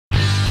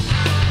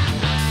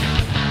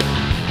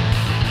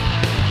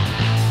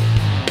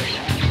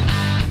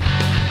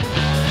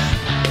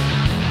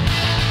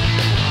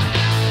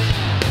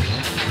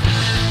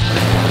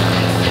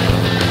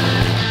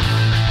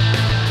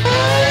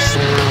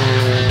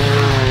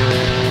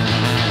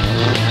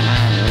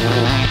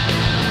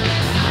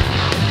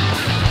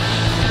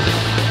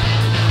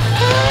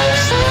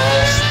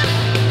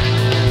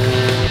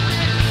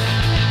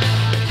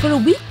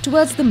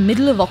Towards the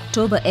middle of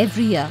October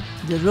every year,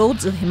 the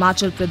roads of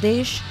Himachal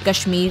Pradesh,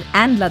 Kashmir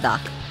and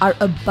Ladakh are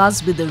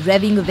abuzz with the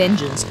revving of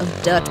engines of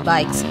dirt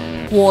bikes,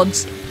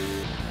 quads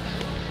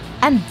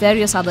and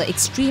various other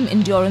extreme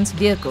endurance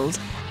vehicles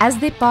as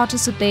they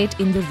participate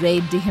in the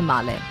Raid de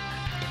Himalaya.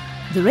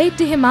 The Raid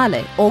de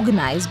Himalaya,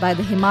 organized by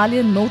the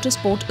Himalayan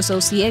Motorsport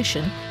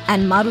Association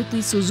and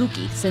Maruti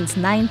Suzuki since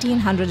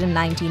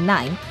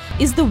 1999,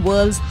 is the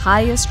world's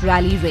highest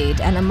rally raid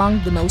and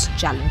among the most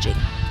challenging.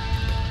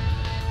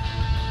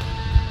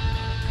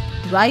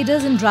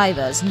 Riders and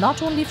drivers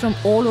not only from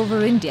all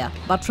over India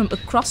but from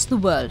across the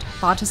world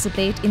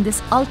participate in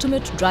this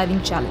ultimate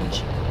driving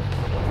challenge.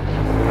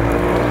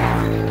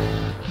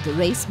 The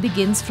race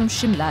begins from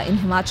Shimla in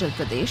Himachal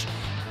Pradesh,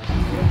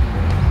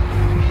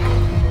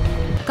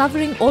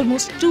 covering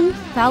almost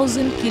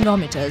 2,000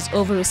 kilometers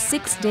over a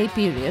 6-day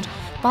period,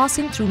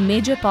 passing through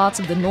major parts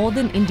of the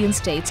northern Indian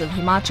states of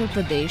Himachal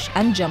Pradesh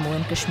and Jammu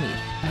and Kashmir.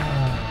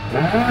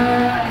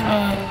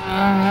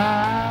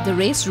 The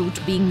race route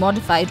being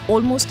modified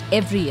almost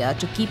every year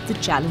to keep the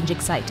challenge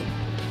exciting.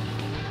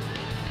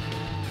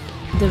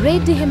 The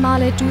Raid de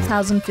Himalaya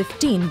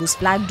 2015 was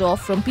flagged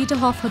off from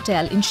Peterhoff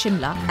Hotel in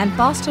Shimla and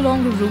passed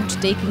along a route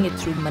taking it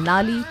through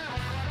Manali,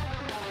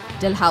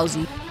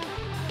 Dalhousie,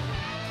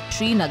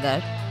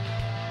 Srinagar,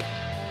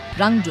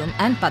 Rangdum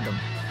and Padum.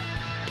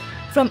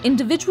 From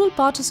individual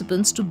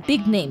participants to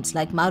big names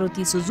like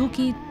Maruti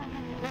Suzuki,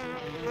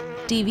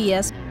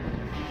 TVS,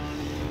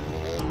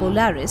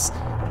 Polaris,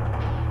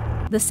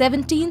 the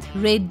 17th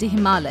Raid de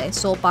Himalaya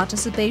saw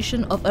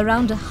participation of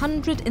around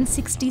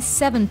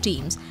 167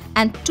 teams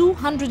and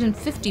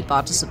 250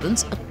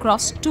 participants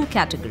across two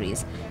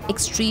categories,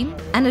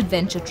 Xtreme and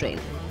Adventure Trail.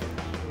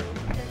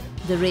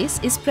 The race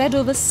is spread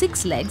over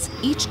 6 legs,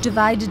 each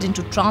divided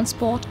into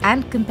transport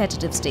and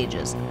competitive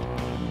stages.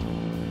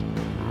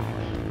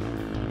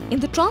 In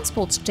the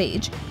transport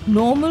stage,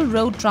 normal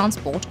road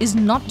transport is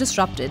not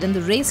disrupted and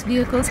the race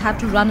vehicles have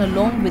to run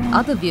along with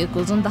other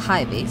vehicles on the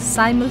highway,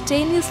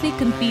 simultaneously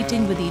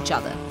competing with each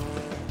other.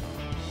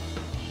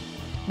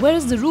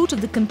 Whereas the route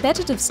of the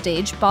competitive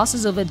stage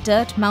passes over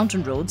dirt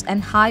mountain roads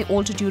and high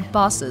altitude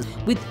passes,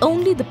 with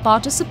only the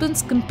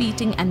participants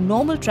competing and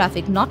normal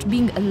traffic not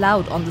being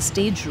allowed on the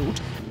stage route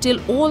till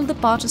all the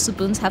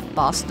participants have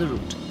passed the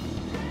route.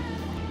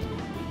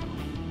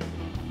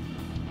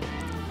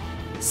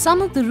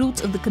 Some of the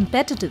routes of the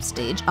competitive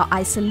stage are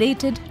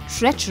isolated,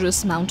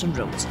 treacherous mountain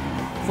roads.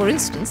 For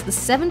instance, the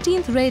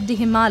 17th Raid de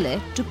Himalaya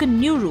took a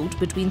new route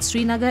between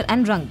Srinagar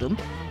and Rangdum,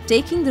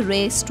 taking the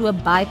race to a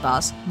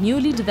bypass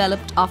newly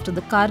developed after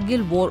the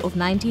Kargil War of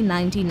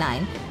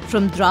 1999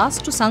 from Dras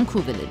to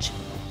Sankhu village.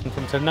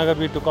 From Srinagar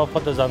we took off for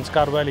the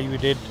Zanskar Valley. We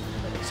did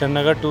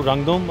Srinagar to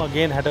Rangdum,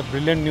 again had a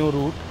brilliant new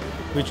route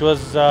which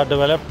was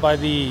developed by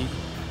the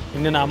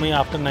Indian Army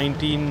after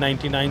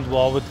 1999's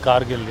war with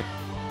Kargil.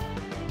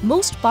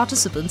 Most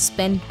participants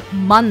spend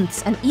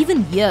months and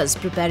even years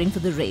preparing for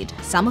the raid,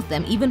 some of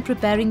them even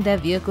preparing their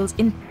vehicles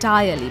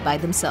entirely by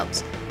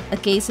themselves. A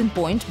case in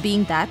point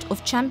being that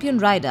of champion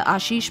rider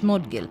Ashish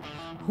Modgil,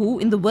 who,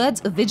 in the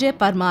words of Vijay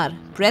Parmar,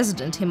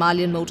 President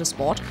Himalayan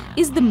Motorsport,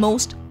 is the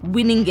most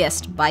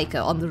winningest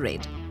biker on the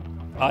raid.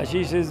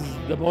 Ashish is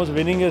the most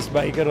winningest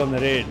biker on the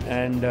raid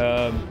and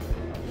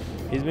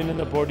he's been in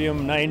the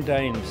podium 9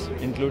 times,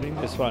 including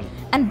this one.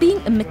 And being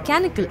a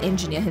mechanical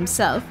engineer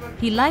himself,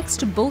 he likes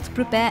to both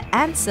prepare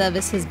and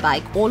service his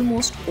bike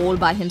almost all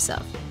by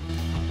himself.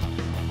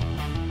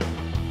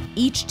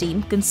 Each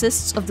team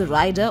consists of the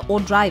rider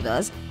or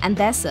drivers and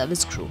their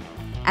service crew.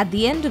 At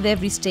the end of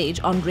every stage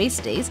on race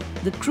days,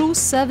 the crew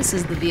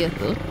services the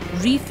vehicle,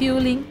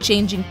 refueling,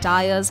 changing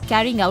tires,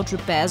 carrying out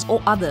repairs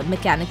or other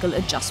mechanical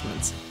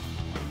adjustments.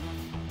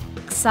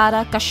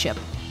 Sara Kashyap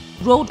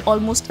rode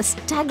almost a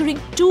staggering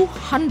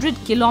 200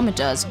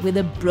 kilometers with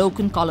a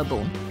broken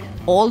collarbone,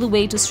 all the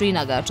way to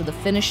Srinagar to the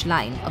finish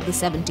line of the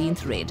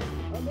 17th raid.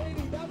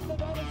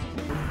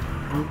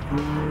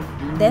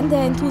 Then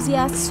there are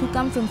enthusiasts who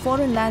come from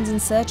foreign lands in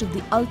search of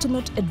the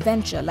ultimate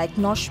adventure like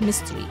Nosh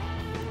Mistry,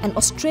 an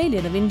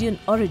Australian of Indian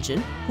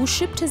origin who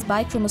shipped his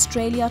bike from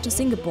Australia to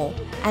Singapore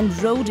and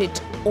rode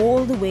it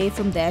all the way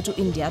from there to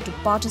India to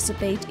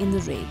participate in the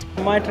raid.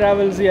 My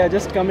travels,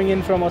 just coming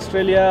in from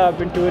Australia. I've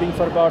been touring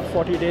for about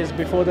 40 days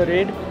before the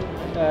raid,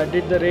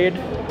 did the raid,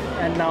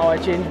 and now I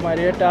changed my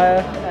rear tire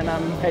and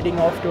I'm heading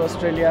off to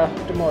Australia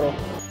tomorrow.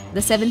 The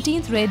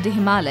 17th Raid de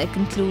Himalaya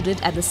concluded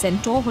at the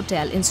Peterhoff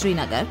Hotel in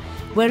Srinagar,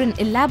 where an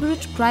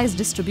elaborate prize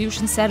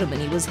distribution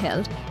ceremony was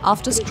held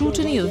after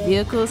scrutiny of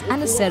vehicles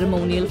and a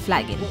ceremonial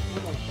flagging.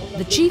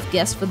 The chief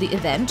guest for the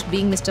event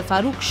being Mr.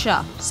 Farooq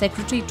Shah,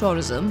 Secretary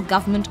Tourism,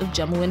 Government of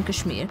Jammu and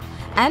Kashmir,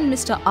 and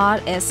Mr.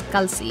 R.S.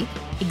 Kalsi,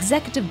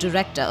 Executive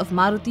Director of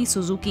Maruti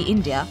Suzuki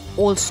India,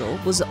 also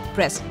was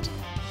present.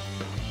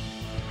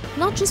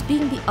 Not just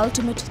being the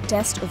ultimate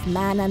test of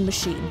man and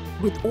machine,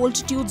 with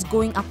altitudes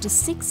going up to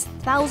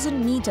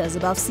 6,000 meters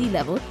above sea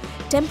level,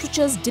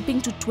 temperatures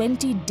dipping to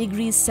 20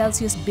 degrees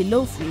Celsius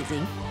below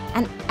freezing,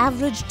 and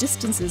average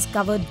distances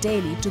covered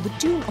daily to the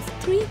tune of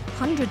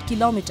 300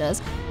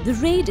 kilometers, the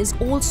Raid is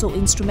also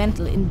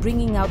instrumental in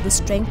bringing out the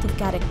strength of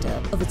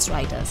character of its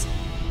riders.